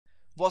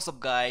What's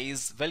up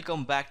guys,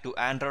 welcome back to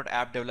Android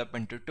app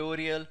development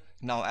tutorial.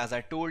 Now as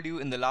I told you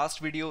in the last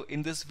video,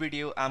 in this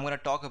video I'm gonna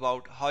talk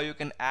about how you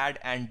can add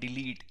and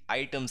delete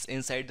items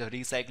inside the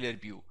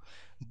recycler view.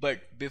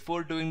 But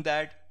before doing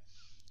that,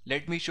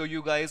 let me show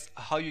you guys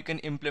how you can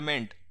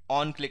implement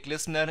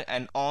OnClickListener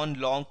and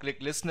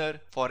OnLongClickListener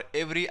for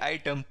every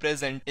item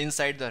present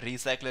inside the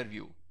recycler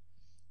view.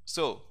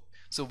 So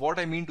what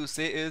I mean to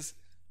say is,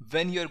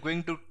 when you're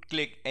going to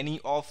click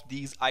any of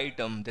these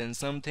items, then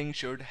something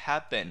should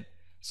happen.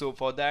 So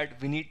for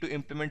that we need to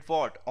implement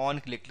what?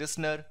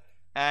 OnClickListener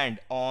and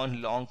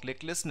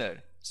OnLongClickListener.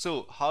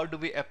 So how do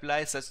we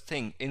apply such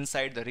thing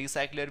inside the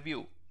recycler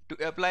view?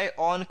 To apply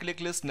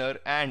OnClickListener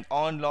and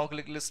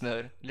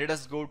OnLongClickListener, let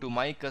us go to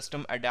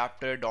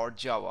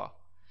myCustomAdapter.java.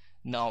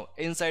 Now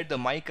inside the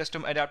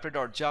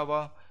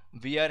myCustomAdapter.java,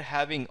 we are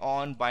having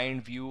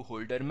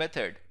onBindViewHolder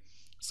method.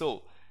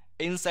 So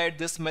inside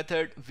this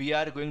method we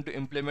are going to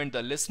implement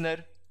the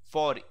listener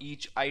for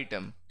each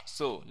item.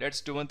 So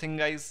let's do one thing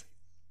guys.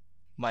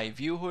 My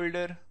view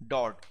holder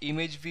dot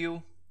image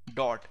view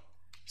dot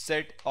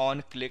set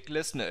on click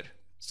listener.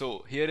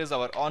 So here is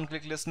our on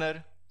click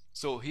listener.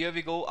 So here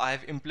we go, I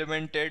have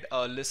implemented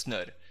a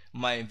listener,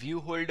 my view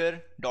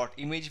holder dot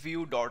image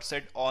view dot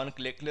set on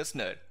click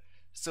listener.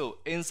 So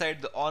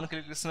inside the on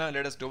click listener,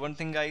 let us do one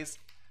thing guys.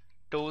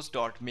 Toast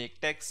dot make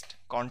text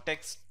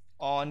context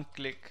on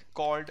click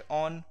called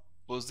on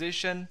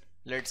position,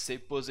 let's say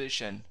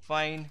position,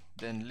 fine,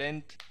 then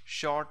length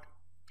short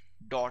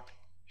dot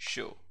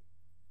show.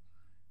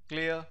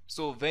 Clear?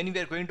 So when we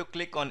are going to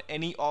click on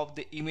any of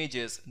the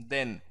images,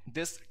 then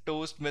this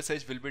toast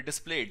message will be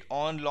displayed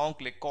on long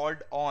click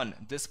called on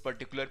this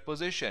particular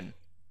position.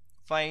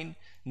 Fine.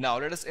 Now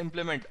let us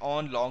implement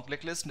on long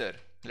click listener.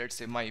 Let's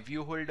say my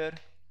view holder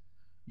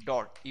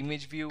dot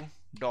image view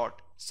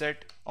dot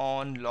set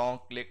on long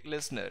click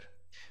listener.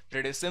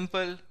 Pretty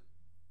simple,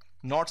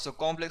 not so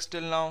complex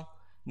till now.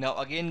 Now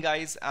again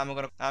guys, I'm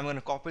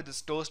gonna copy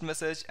this toast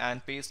message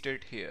and paste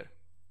it here.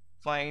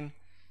 Fine.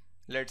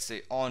 Let's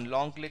say on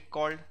long click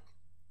called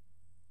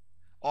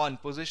on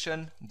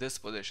position, this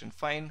position,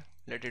 fine,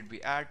 let it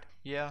be at,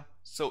 yeah.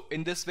 So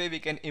in this way we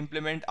can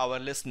implement our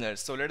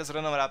listeners. So let us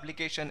run our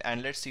application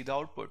and let's see the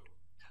output.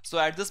 So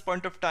at this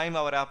point of time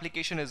our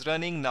application is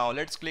running. Now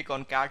let's click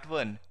on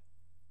cat1.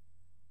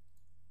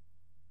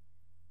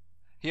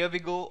 Here we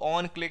go,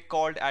 on click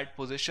called at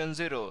position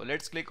 0.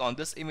 Let's click on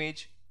this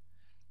image,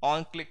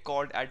 on click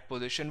called at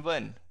position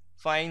 1.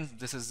 Fine,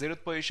 this is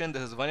 0th position,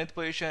 this is 1th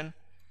position.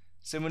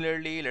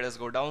 Similarly, let us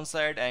go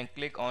downside and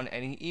click on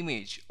any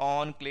image,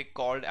 on click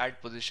called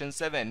at position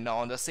 7. Now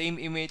on the same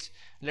image,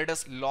 let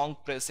us long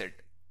press it,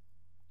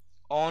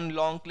 on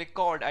long click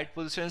called at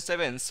position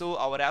 7. So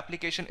our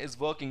application is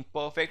working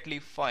perfectly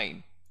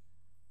fine.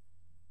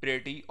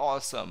 Pretty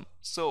awesome.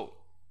 So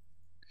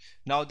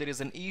now there is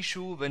an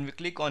issue when we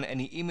click on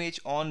any image,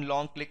 on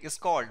long click is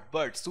called,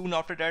 but soon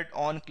after that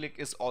on click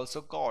is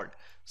also called.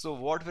 So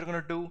what we're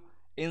going to do,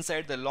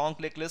 inside the long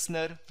click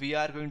listener we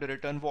are going to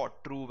return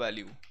what? True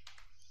value,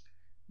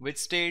 which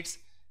states,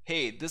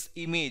 hey, this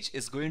image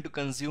is going to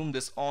consume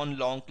this on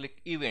long click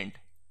event.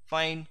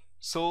 Fine,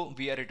 so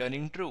we are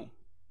returning true.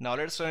 Now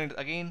let's run it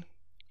again.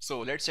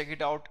 So let's check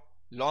it out,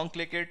 long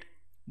click it,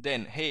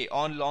 then hey,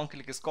 on long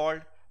click is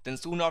called, then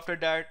soon after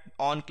that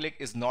on click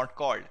is not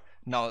called.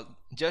 Now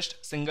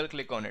just single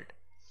click on it,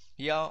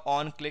 yeah,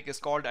 on click is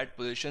called at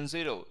position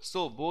 0.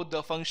 So both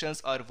the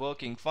functions are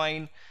working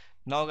fine.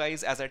 Now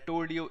guys, as I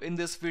told you, in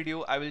this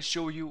video I will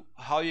show you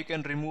how you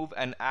can remove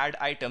and add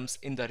items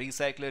in the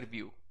recycler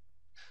view.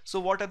 So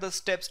what are the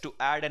steps to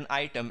add an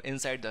item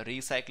inside the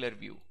recycler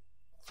view?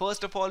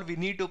 First of all, we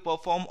need to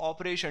perform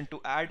operation to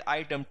add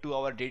item to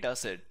our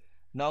dataset.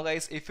 Now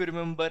guys, if you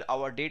remember,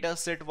 our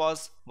dataset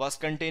was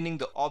containing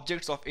the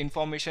objects of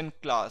information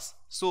class.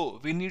 So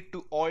we need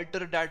to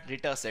alter that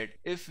dataset.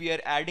 If we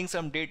are adding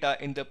some data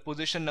in the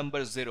position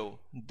number 0,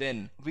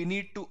 then we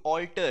need to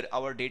alter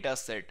our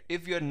dataset.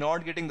 If you are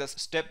not getting the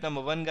step number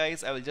 1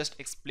 guys, I will just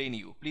explain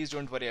you. Please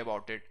don't worry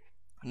about it.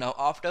 Now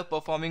after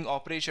performing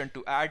operation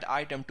to add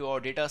item to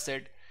our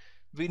dataset,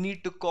 we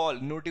need to call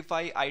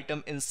notify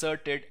item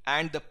inserted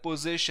and the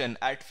position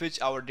at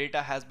which our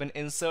data has been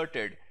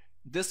inserted.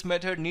 This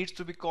method needs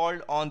to be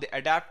called on the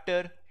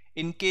adapter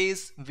in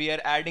case we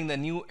are adding the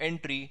new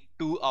entry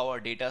to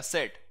our data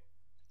set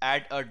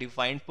at a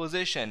defined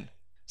position.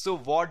 So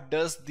what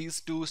does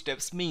these two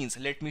steps means?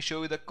 Let me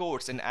show you the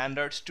codes in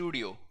Android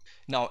Studio.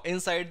 Now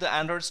inside the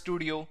Android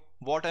Studio,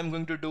 what I'm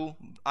going to do,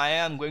 I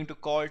am going to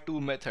call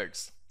two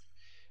methods.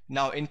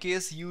 Now in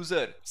case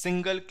user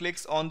single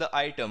clicks on the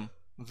item,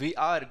 we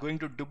are going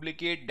to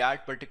duplicate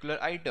that particular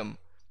item.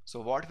 So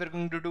what we're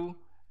going to do,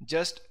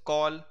 just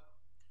call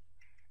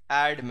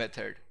add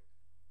method.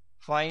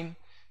 Fine.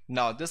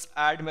 Now this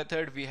add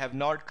method we have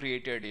not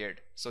created yet.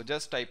 So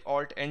just type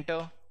alt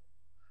enter,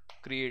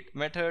 create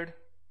method.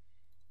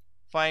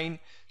 Fine.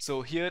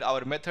 So here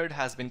our method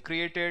has been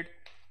created.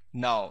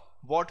 Now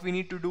what we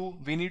need to do,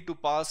 we need to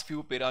pass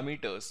few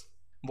parameters.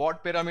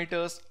 What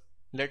parameters?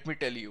 Let me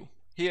tell you.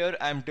 Here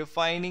I am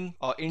defining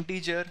a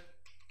integer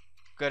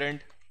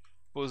current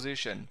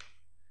position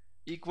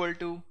equal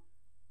to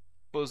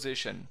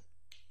position.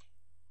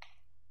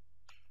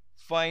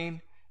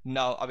 Fine.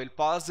 Now I will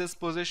pass this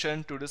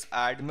position to this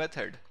add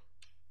method.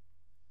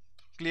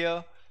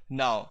 Clear?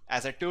 Now,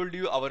 as I told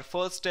you, our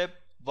first step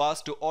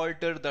was to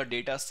alter the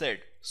data set.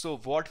 So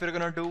what we're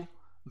gonna do,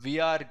 we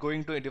are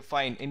going to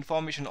define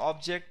information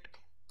object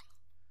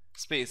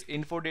space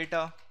info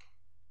data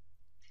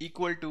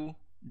equal to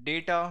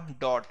data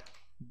dot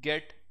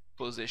get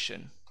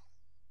position.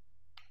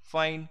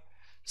 Fine.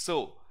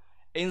 So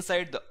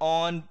inside the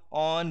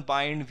on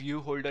bind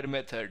view holder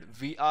method,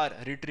 we are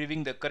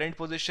retrieving the current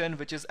position,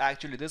 which is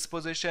actually this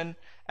position,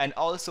 and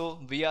also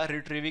we are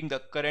retrieving the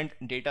current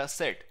data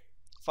set.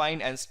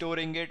 Fine, and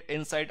storing it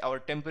inside our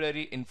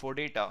temporary info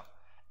data,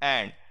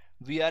 and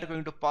we are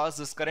going to pass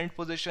this current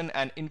position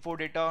and info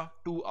data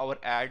to our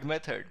add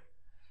method.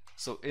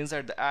 So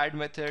inside the add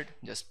method,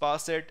 just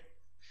pass it,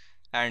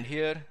 and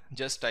here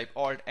just type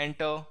alt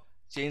enter,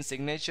 change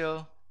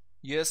signature.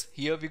 Yes,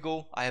 here we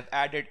go. I have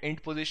added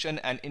int position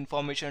and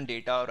information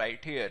data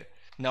right here.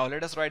 Now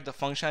let us write the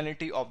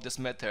functionality of this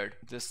method.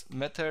 This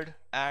method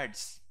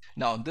adds.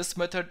 Now this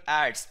method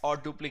adds or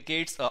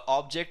duplicates a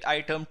object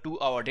item to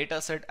our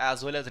dataset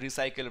as well as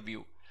recycle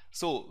view.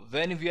 So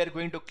when we are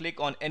going to click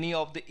on any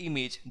of the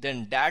image,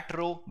 then that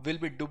row will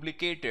be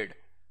duplicated.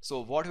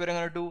 So what we're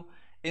going to do,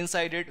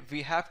 inside it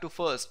we have to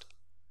first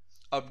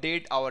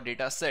update our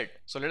dataset.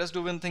 So let us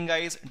do one thing,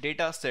 guys.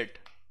 Dataset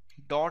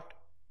dot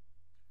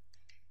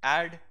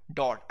add.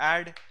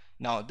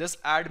 Now this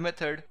add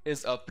method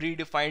is a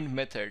predefined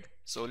method.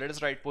 So let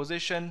us write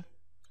position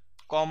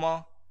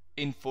comma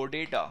info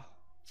data.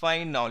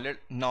 Fine.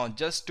 Now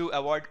just to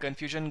avoid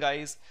confusion,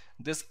 guys,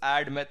 this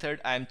add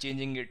method I am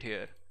changing it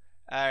here.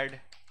 Add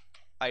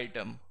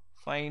item.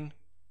 Fine.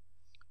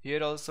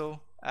 Here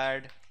also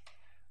add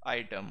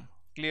item.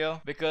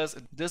 Clear? Because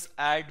this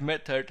add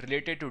method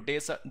related to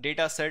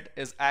data set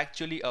is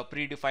actually a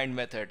predefined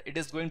method. It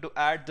is going to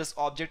add this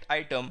object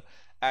item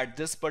at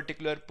this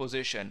particular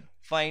position.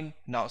 Fine.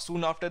 Now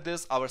soon after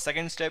this, our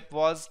second step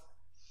was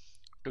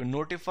to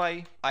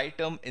notify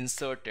item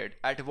inserted.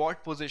 At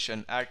what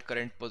position? At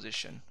current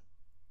position.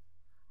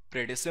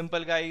 Pretty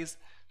simple, guys.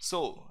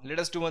 So let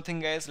us do one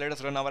thing, guys. Let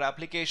us run our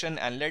application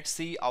and let's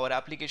see our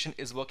application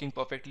is working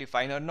perfectly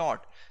fine or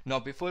not. Now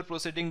before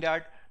proceeding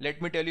that,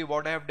 let me tell you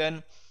what I have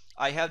done.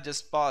 I have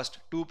just passed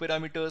two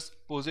parameters,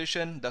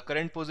 position, the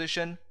current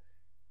position.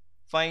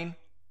 Fine.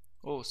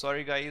 Oh,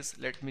 sorry guys,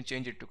 let me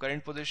change it to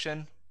current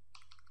position.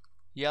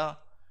 Yeah,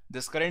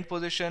 this current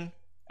position,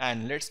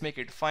 and let's make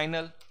it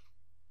final.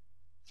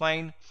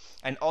 Fine.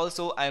 And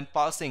also I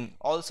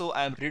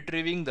am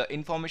retrieving the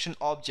information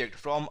object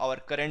from our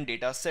current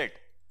data set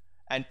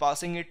and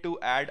passing it to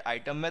add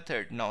item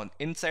method. Now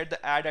inside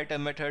the add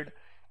item method,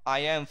 I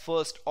am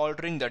first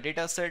altering the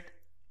data set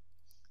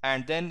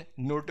and then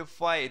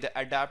notify the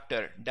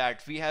adapter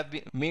that we have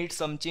made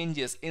some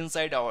changes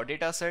inside our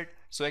dataset,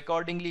 so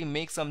accordingly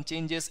make some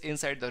changes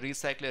inside the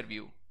recycler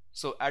view.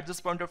 So at this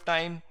point of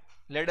time,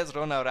 let us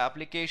run our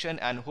application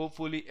and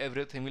hopefully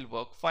everything will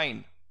work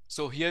fine.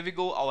 So here we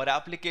go, our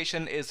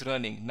application is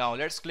running. Now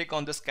let's click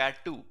on this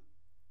cat2.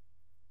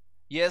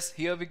 Yes,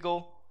 here we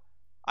go.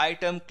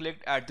 Item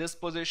clicked at this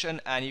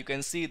position and you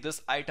can see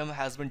this item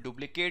has been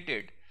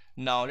duplicated.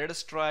 Now let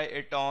us try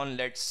it on.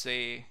 Let's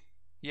say,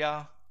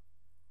 yeah,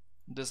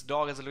 this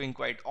dog is looking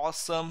quite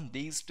awesome.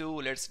 These two,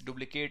 let's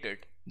duplicate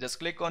it. Just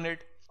click on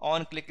it.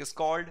 On click is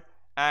called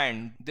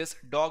and this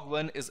dog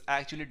one is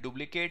actually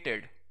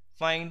duplicated.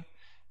 Fine.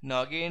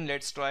 Now again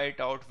let's try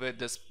it out with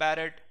this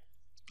parrot.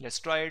 Let's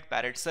try it.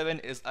 Parrot 7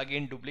 is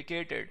again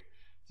duplicated.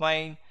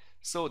 Fine.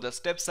 So the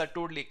steps are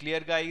totally clear,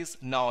 guys.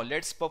 Now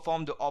let's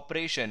perform the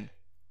operation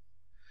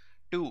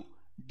to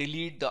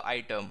delete the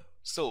item.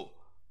 So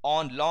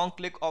on long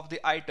click of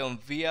the item,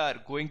 we are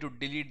going to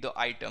delete the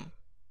item.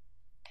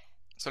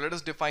 So let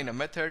us define a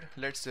method.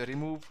 Let's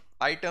remove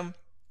item.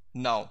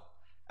 Now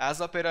as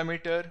a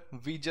parameter,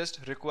 we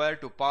just require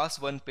to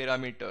pass one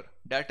parameter,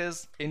 that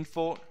is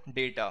info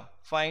data.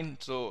 Fine.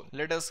 So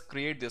let us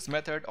create this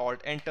method.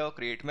 Alt enter,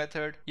 create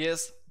method.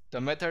 Yes, the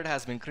method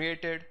has been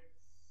created.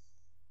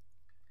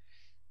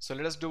 So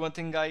let us do one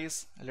thing,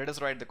 guys. Let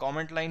us write the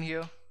comment line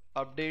here.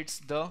 Updates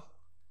the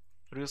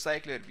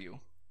recycler view.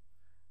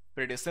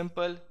 Pretty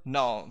simple.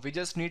 Now we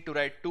just need to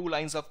write two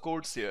lines of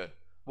codes here.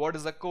 What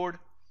is the code?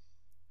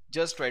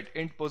 Just write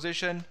int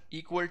position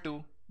equal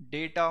to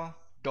data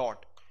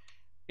dot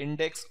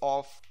index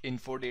of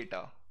info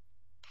data.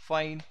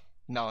 Fine.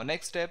 Now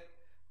next step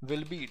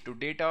will be to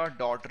data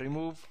dot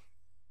remove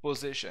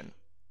position.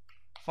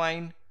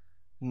 Fine.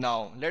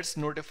 Now let's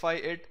notify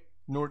it.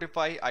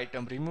 Notify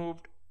item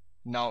removed.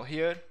 Now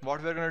here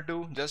what we're gonna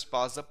do, just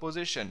pass the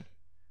position.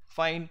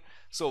 Fine.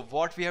 So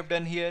what we have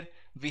done here,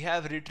 we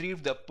have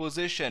retrieved the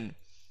position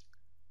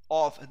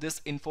of this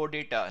info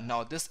data.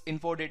 Now this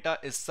info data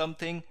is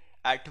something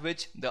at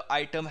which the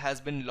item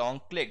has been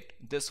long clicked.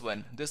 This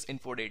one, this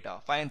info data.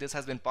 Fine, this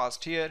has been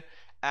passed here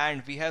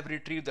and we have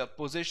retrieved the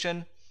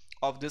position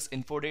of this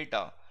info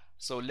data.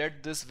 So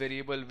let this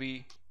variable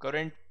be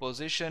current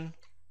position.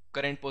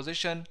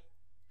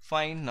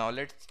 Fine, now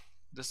let's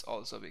this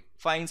also be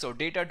fine. So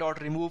data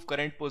dot remove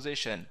current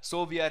position.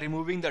 So we are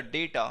removing the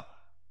data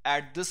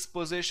at this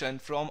position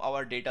from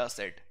our data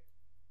set.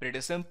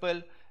 Pretty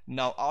simple.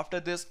 Now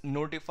after this,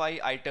 notify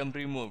item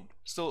removed.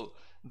 So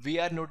we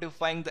are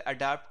notifying the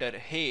adapter,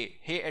 hey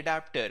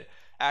adapter,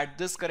 at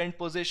this current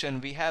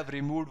position we have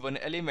removed one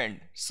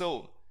element.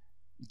 So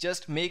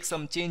just make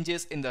some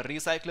changes in the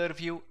recycler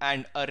view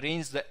and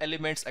arrange the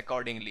elements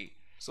accordingly.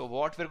 So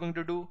what we're going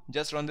to do,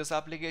 just run this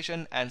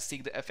application and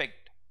see the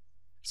effect.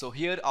 So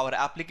here our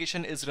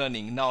application is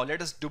running. Now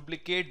let us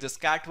duplicate this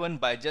cat1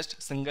 by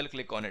just single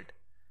click on it.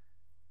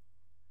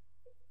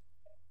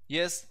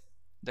 Yes,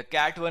 the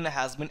cat1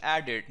 has been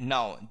added.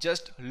 Now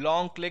just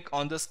long click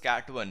on this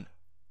cat1.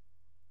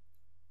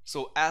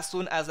 So as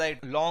soon as I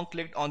long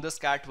clicked on this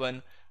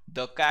cat1,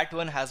 the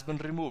cat1 has been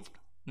removed.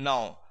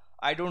 Now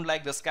I don't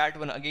like this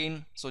cat1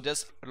 again, so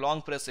just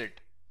long press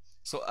it.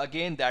 So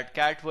again that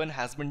cat1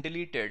 has been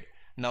deleted.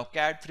 Now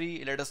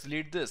cat3, let us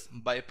delete this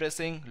by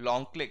pressing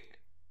long click.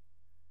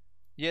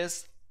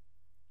 Yes,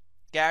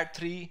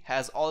 cat3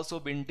 has also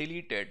been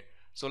deleted.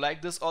 So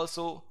like this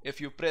also, if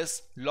you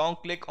press long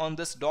click on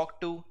this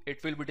doc2,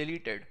 it will be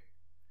deleted.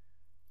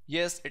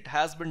 Yes, it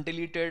has been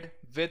deleted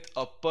with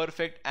a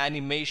perfect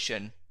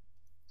animation.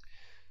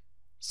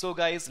 So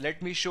guys,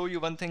 let me show you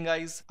one thing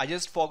guys. I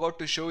just forgot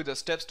to show you the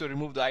steps to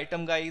remove the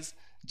item guys.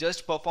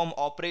 Just perform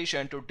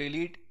operation to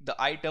delete the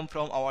item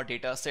from our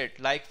data set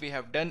like we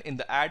have done in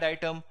the add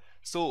item.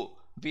 So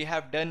we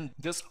have done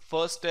this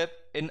first step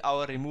in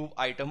our remove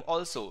item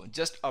also.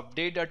 Just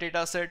update the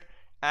data set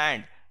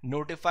and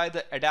notify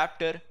the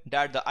adapter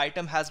that the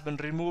item has been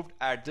removed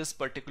at this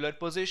particular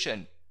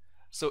position.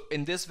 So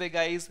in this way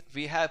guys,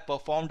 we have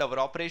performed our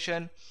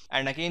operation.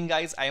 And again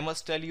guys, I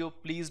must tell you,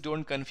 please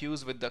don't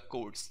confuse with the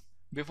codes.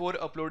 Before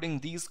uploading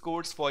these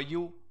codes for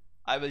you,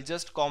 I will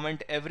just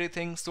comment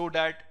everything so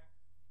that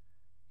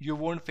you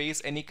won't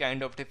face any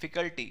kind of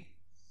difficulty.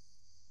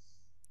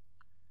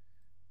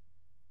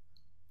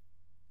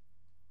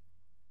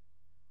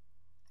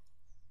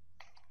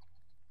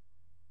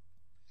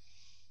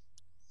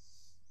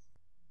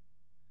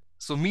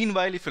 So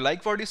meanwhile, if you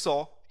like what you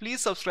saw,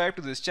 please subscribe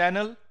to this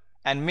channel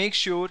and make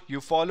sure you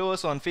follow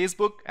us on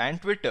Facebook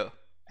and Twitter.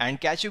 And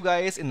catch you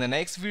guys in the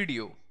next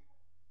video.